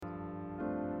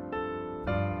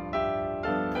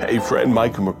Hey friend,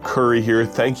 Michael McCurry here.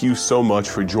 Thank you so much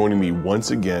for joining me once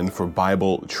again for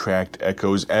Bible Tract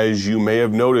Echoes. As you may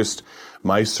have noticed,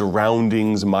 my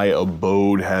surroundings, my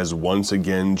abode has once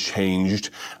again changed.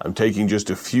 I'm taking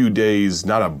just a few days,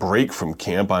 not a break from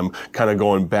camp. I'm kind of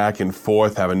going back and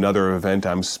forth, have another event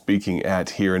I'm speaking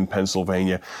at here in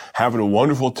Pennsylvania, having a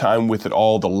wonderful time with it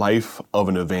all. The life of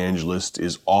an evangelist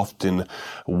is often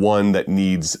one that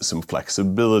needs some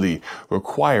flexibility,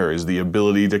 requires the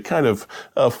ability to kind of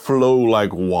flow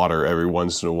like water every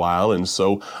once in a while. And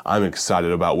so I'm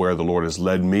excited about where the Lord has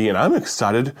led me, and I'm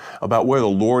excited about where the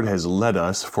Lord has led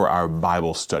us for our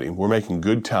Bible study. We're making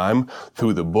good time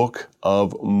through the book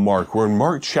of Mark. We're in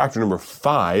Mark chapter number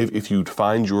 5, if you'd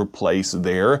find your place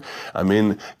there. I'm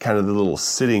in kind of the little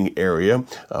sitting area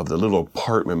of the little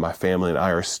apartment my family and I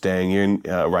are staying in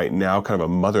right now, kind of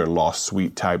a mother-in-law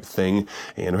suite type thing,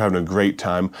 and we're having a great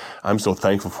time. I'm so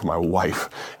thankful for my wife,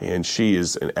 and she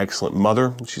is an excellent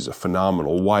mother. She's a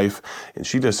phenomenal wife, and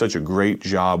she does such a great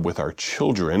job with our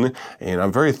children, and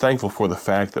I'm very thankful for the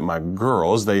fact that my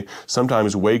girls, they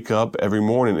sometimes wake up every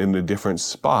morning in a different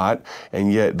spot,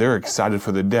 and yet they're excited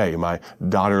for the day. My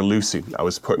daughter Lucy, I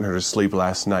was putting her to sleep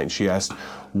last night, and she asked,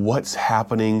 "What's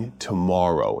happening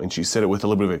tomorrow?" And she said it with a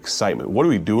little bit of excitement. What are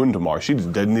we doing tomorrow? She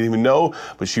didn't even know,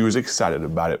 but she was excited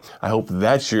about it. I hope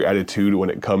that's your attitude when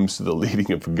it comes to the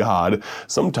leading of God.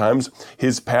 Sometimes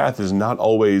His path is not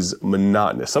always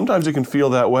monotonous. Sometimes it can feel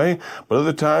that way, but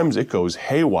other times it goes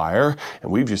haywire,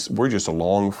 and we're just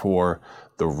along for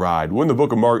the ride. We're in the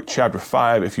book of Mark chapter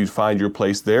 5. If you'd find your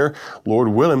place there, Lord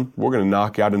willing, we're going to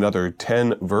knock out another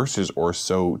 10 verses or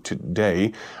so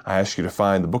today. I ask you to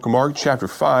find the book of Mark chapter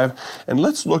 5, and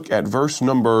let's look at verse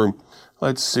number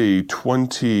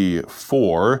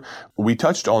 24. We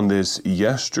touched on this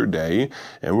yesterday,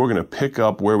 and we're going to pick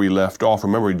up where we left off.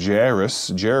 Remember,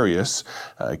 Jairus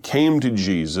came to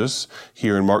Jesus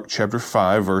here in Mark chapter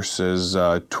 5, verses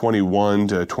 21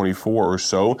 to 24 or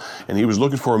so, and he was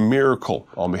looking for a miracle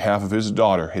on behalf of his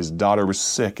daughter. His daughter was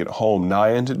sick at home,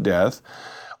 nigh unto death.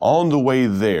 On the way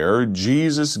there,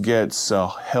 Jesus gets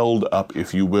held up,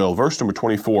 if you will. Verse number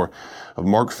 24 of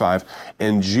Mark 5,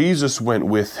 "And Jesus went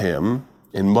with him,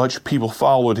 and much people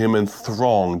followed him and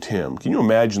thronged him." Can you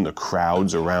imagine the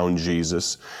crowds around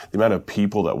Jesus? The amount of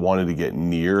people that wanted to get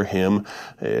near him.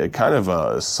 Kind of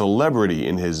a celebrity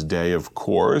in his day, of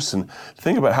course. And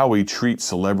think about how we treat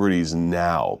celebrities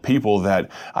now. People that,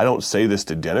 I don't say this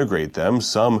to denigrate them.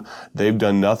 Some, they've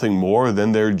done nothing more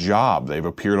than their job. They've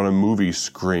appeared on a movie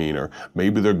screen, or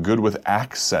maybe they're good with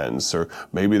accents, or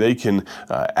maybe they can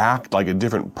act like a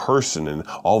different person, and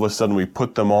all of a sudden we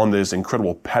put them on this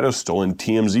incredible pedestal, and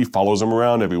TMZ follows them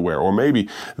around everywhere. Or maybe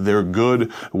they're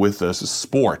good with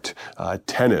sport,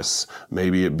 tennis,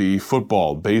 maybe it be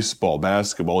football, baseball,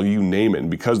 basketball, you name it.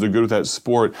 And because they're good with that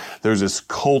sport, there's this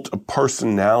cult of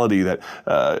personality that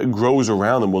grows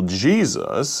around them. Well,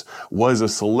 Jesus was a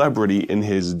celebrity in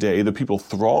his day. The people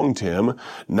thronged him,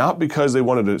 not because they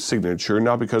wanted a signature,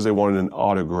 not because they wanted an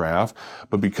autograph,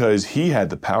 but because he had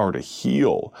the power to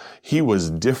heal. He was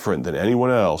different than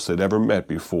anyone else they'd ever met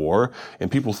before,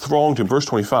 and people thronged him. Verse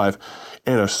 25,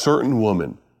 "And a certain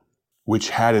woman, which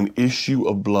had an issue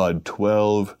of blood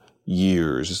 12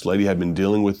 years. This lady had been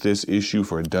dealing with this issue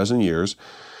for a dozen years,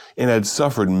 and had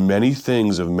suffered many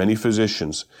things of many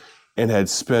physicians, and had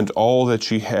spent all that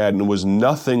she had, and was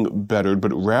nothing bettered,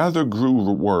 but rather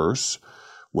grew worse.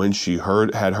 When she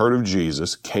had heard of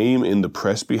Jesus, came in the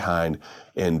press behind,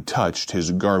 and touched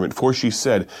his garment. For she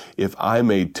said, If I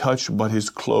may touch but his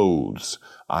clothes,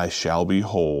 I shall be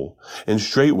whole. And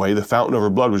straightway the fountain of her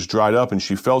blood was dried up, and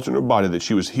she felt in her body that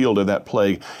she was healed of that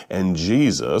plague. And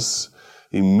Jesus,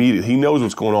 immediately, he knows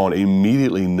what's going on,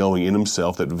 immediately knowing in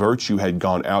himself that virtue had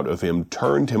gone out of him,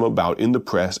 turned him about in the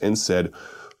press, and said,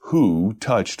 Who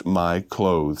touched my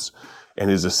clothes? And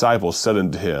his disciples said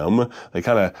unto him," they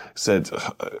kind of said,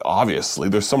 "Obviously,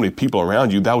 there's so many people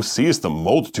around you. Thou seest the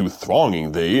multitude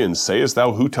thronging thee, and sayest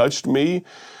thou, Who touched me?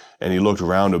 And he looked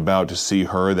round about to see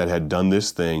her that had done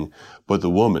this thing. But the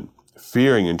woman,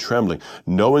 fearing and trembling,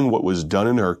 knowing what was done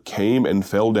in her, came and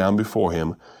fell down before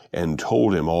him, and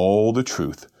told him all the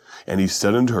truth. And he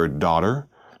said unto her, Daughter,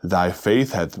 thy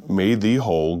faith hath made thee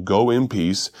whole. Go in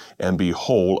peace, and be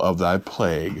whole of thy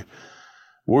plague."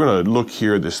 We're going to look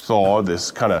here at this thought,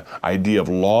 this kind of idea of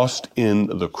lost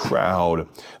in the crowd.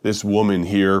 This woman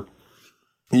here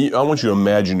I want you to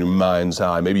imagine your mind's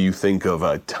eye. Maybe you think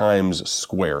of Times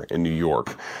Square in New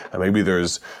York. Maybe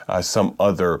there's some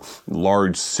other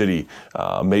large city.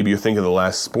 Maybe you're thinking of the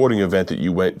last sporting event that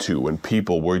you went to when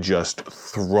people were just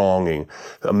thronging.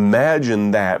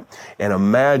 Imagine that, and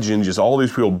imagine just all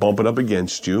these people bumping up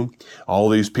against you, all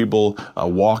these people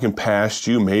walking past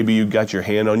you. Maybe you got your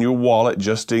hand on your wallet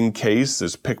just in case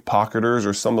there's pickpocketers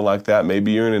or something like that.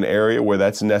 Maybe you're in an area where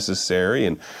that's necessary,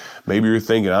 and maybe you're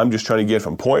thinking, I'm just trying to get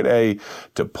from point A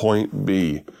to point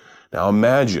B. Now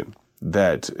imagine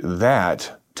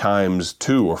that times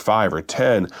 2 or 5 or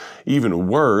 10, even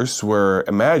worse, where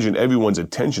imagine everyone's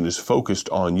attention is focused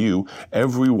on you.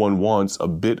 Everyone wants a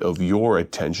bit of your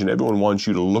attention. Everyone wants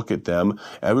you to look at them.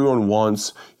 Everyone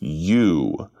wants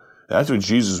you. That's what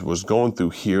Jesus was going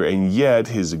through here, and yet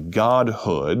his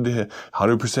godhood,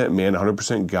 100% man,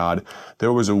 100% God,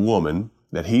 there was a woman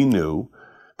that he knew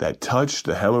that touched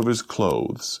the hem of his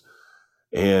clothes,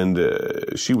 and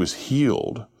she was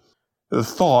healed. The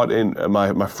thought, and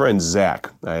my friend Zach,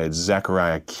 I had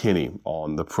Zachariah Kinney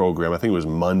on the program. I think it was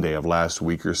Monday of last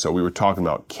week or so. We were talking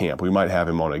about camp. We might have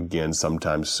him on again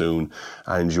sometime soon.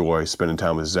 I enjoy spending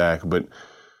time with Zach, but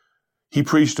he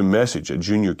preached a message at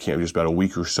junior camp just about a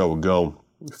week or so ago.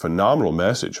 Phenomenal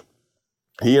message.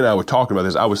 He and I were talking about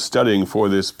this. I was studying for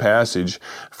this passage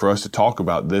for us to talk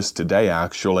about this today,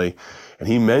 actually. And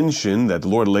he mentioned that the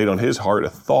Lord laid on his heart a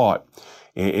thought,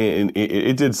 and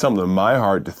it did something in my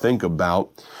heart to think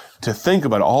about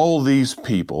all these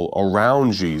people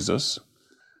around Jesus,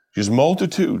 just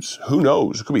multitudes, who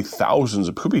knows, it could be thousands,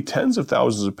 it could be tens of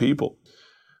thousands of people,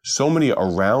 so many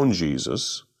around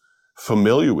Jesus,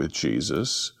 familiar with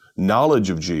Jesus, knowledge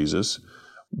of Jesus,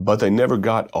 but they never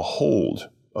got a hold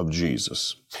of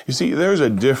Jesus. You see, there's a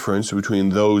difference between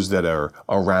those that are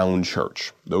around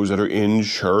church, those that are in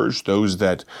church, those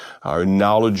that are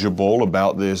knowledgeable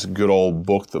about this good old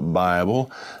book, the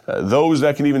Bible, those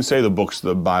that can even say the books of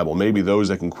the Bible, maybe those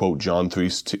that can quote John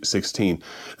 3:16.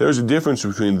 There's a difference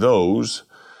between those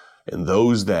and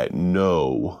those that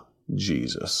know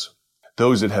Jesus.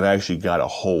 Those that have actually got a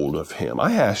hold of him.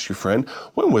 I asked you, friend,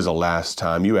 when was the last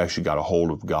time you actually got a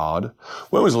hold of God?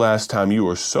 When was the last time you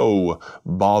were so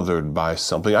bothered by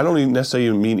something? I don't even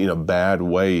necessarily mean in a bad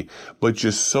way, but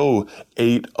just so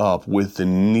ate up with the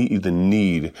need,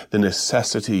 the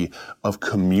necessity of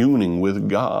communing with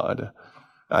God.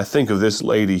 I think of this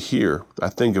lady here. I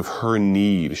think of her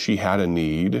need. She had a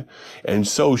need, and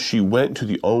so she went to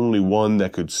the only one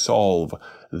that could solve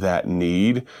that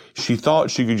need. She thought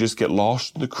she could just get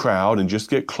lost in the crowd and just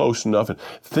get close enough, and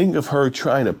think of her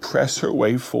trying to press her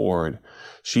way forward.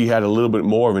 She had a little bit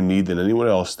more of a need than anyone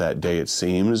else that day, it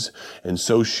seems. And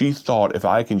so she thought, if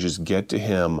I can just get to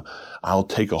him, I'll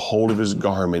take a hold of his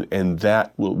garment, and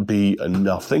that will be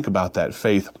enough. Think about that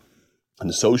faith.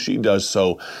 And so she does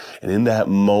so. And in that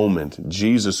moment,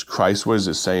 Jesus Christ, what is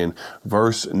it saying?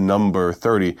 Verse number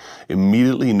 30,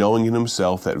 immediately knowing in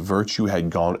himself that virtue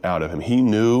had gone out of him. He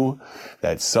knew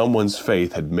that someone's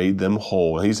faith had made them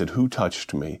whole. And he said, who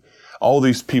touched me? All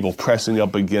these people pressing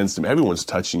up against him. Everyone's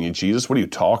touching you, Jesus. What are you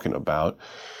talking about?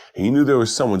 He knew there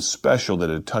was someone special that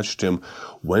had touched him.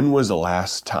 When was the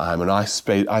last time? And I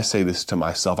say this to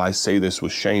myself. I say this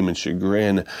with shame and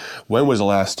chagrin. When was the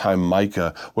last time,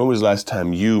 Micah? When was the last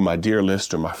time you, my dear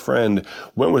listener, my friend,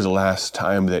 when was the last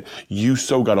time that you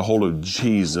so got a hold of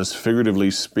Jesus,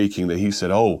 figuratively speaking, that he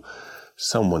said, oh,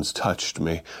 someone's touched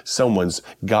me. Someone's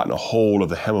gotten a hold of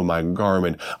the hem of my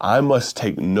garment. I must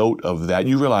take note of that.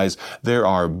 You realize there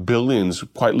are billions,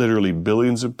 quite literally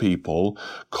billions of people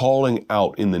calling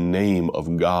out in the name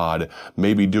of God,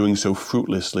 maybe doing so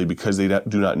fruitlessly because they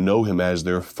do not know him as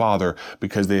their Father,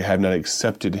 because they have not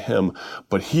accepted him.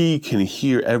 But he can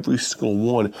hear every single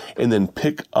one and then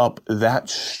pick up that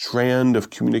strand of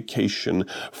communication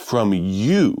from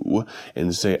you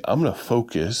and say, I'm going to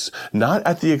focus not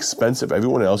at the expense of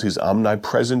everyone else. He's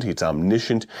omnipresent. He's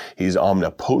omniscient. He's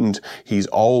omnipotent. He's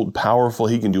all powerful.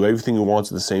 He can do everything he wants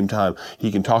at the same time.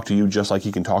 He can talk to you just like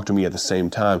he can talk to me at the same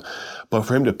time. But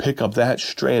for him to pick up that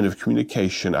strand of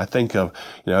communication, I think of,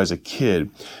 as a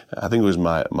kid, I think it was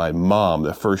my mom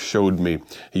that first showed me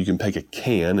you can take a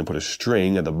can and put a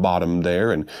string at the bottom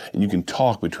there, and you can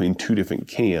talk between two different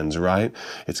cans, right?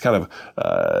 It's kind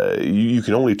of, you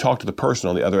can only talk to the person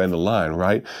on the other end of the line,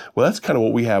 right? Well, that's kind of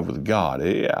what we have with God.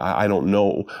 I don't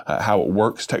know how it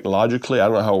works technologically. I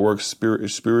don't know how it works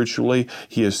spiritually.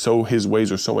 His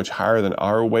ways are so much higher than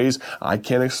our ways. I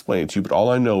can't explain it to you, but all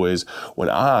I know is when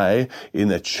I,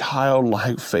 in a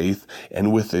childlike faith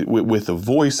and with the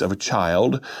voice of a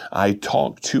child, I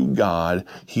talk to God,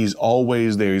 he's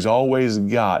always there. He's always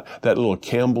got that little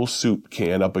Campbell soup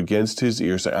can up against his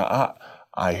ear saying,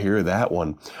 I hear that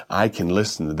one. I can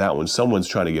listen to that one. Someone's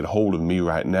trying to get hold of me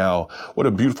right now. What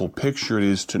a beautiful picture it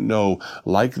is to know,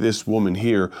 like this woman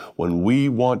here, when we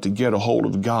want to get a hold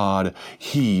of God,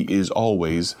 He is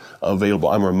always available.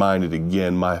 I'm reminded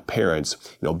again, my parents,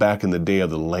 back in the day of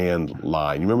the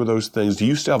landline. You remember those things? Do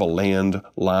you still have a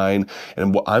landline?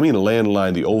 And I mean a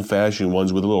landline, the old-fashioned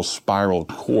ones with a little spiral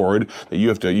cord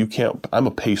that I'm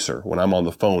a pacer when I'm on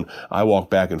the phone. I walk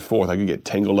back and forth. I could get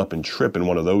tangled up and trip in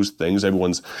one of those things.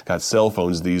 Everyone's got cell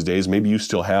phones these days. Maybe you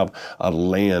still have a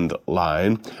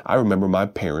landline. I remember my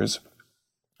parents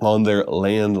on their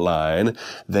landline,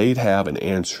 they'd have an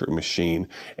answering machine,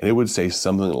 and it would say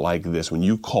something like this. When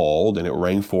you called and it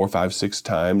rang 4, 5, 6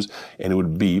 times and it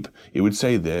would beep, it would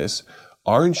say this: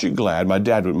 "Aren't you glad," my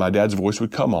dad's voice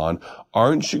would come on,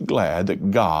 "aren't you glad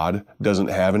that God doesn't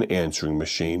have an answering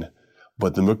machine?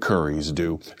 But the McCurries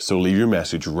do." So leave your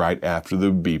message right after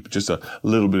the beep. Just a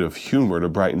little bit of humor to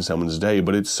brighten someone's day,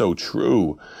 but it's so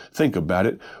true. Think about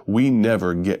it. We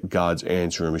never get God's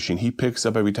answering machine. He picks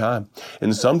up every time.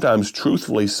 And sometimes,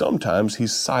 truthfully, sometimes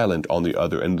He's silent on the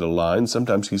other end of the line.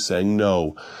 Sometimes He's saying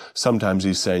no. Sometimes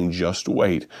He's saying just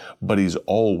wait. But He's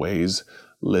always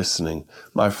listening.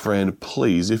 My friend,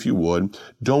 please, if you would,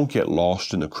 don't get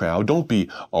lost in the crowd. Don't be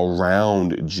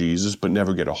around Jesus, but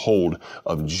never get a hold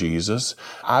of Jesus.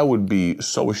 I would be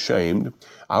so ashamed.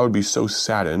 I would be so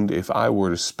saddened if I were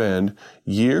to spend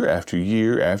year after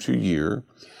year after year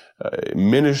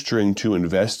ministering to,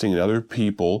 investing in other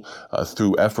people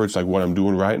through efforts like what I'm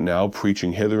doing right now,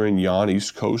 preaching hither and yon,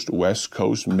 East Coast, West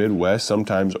Coast, Midwest,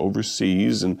 sometimes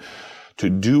overseas, and to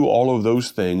do all of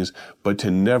those things, but to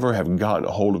never have gotten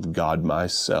a hold of God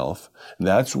myself. And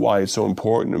that's why it's so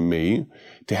important to me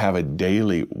to have a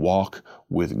daily walk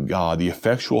with God. The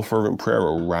effectual fervent prayer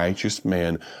of a righteous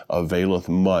man availeth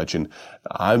much. And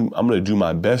I'm going to do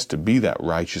my best to be that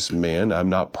righteous man. I'm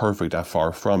not perfect. I'm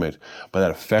far from it. But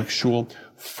that effectual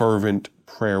fervent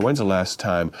prayer. When's the last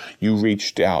time you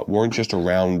reached out, weren't just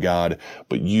around God,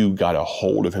 but you got a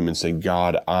hold of Him and said,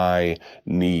 "God, I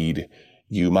need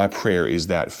you." My prayer is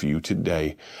that for you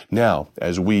today. Now,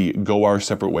 as we go our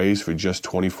separate ways for just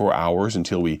 24 hours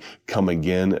until we come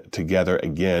again together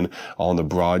again on the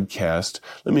broadcast,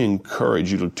 let me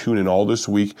encourage you to tune in all this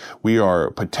week. We are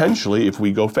potentially, if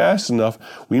we go fast enough,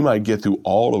 we might get through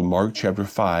all of Mark chapter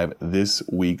 5 this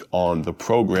week on the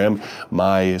program.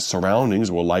 My surroundings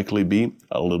will likely be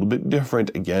a little bit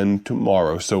different again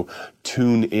tomorrow. So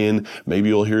tune in. Maybe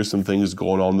you'll hear some things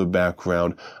going on in the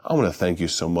background. I want to thank you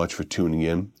so much for tuning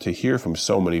in, to hear from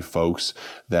so many folks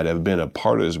that have been a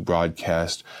part of this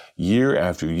broadcast year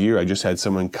after year. I just had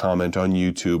someone comment on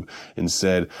YouTube and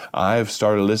said, "I've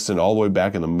started listening all the way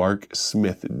back in the Mark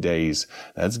Smith days."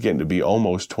 That's getting to be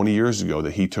almost 20 years ago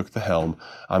that he took the helm.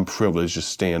 I'm privileged to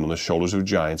stand on the shoulders of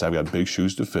giants. I've got big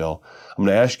shoes to fill. I'm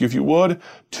going to ask you, if you would,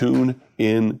 tune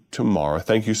in tomorrow.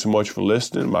 Thank you so much for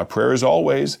listening. My prayer, as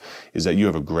always, is that you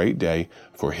have a great day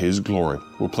for His glory.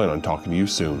 We'll plan on talking to you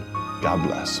soon. God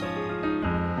bless.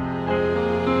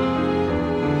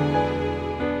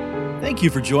 Thank you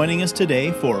for joining us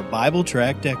today for Bible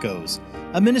Tract Echoes,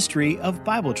 a ministry of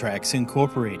Bible Tracts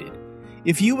Incorporated.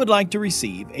 If you would like to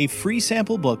receive a free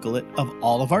sample booklet of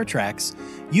all of our tracts,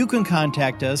 you can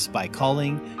contact us by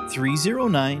calling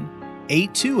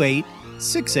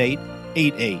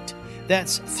 309-828-6888.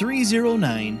 That's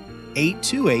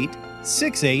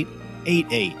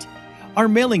 309-828-6888. Our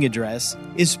mailing address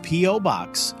is P.O.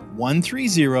 Box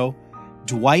 130,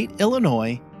 Dwight,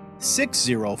 Illinois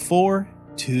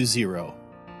 60420.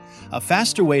 A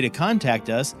faster way to contact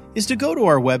us is to go to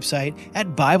our website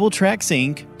at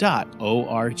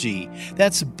BibleTractsInc.org.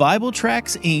 That's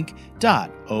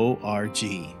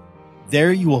BibleTractsInc.org.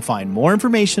 There you will find more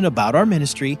information about our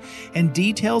ministry and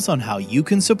details on how you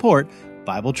can support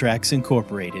Bible Tracts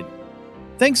Incorporated.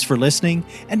 Thanks for listening,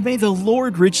 and may the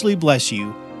Lord richly bless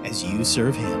you as you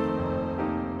serve Him.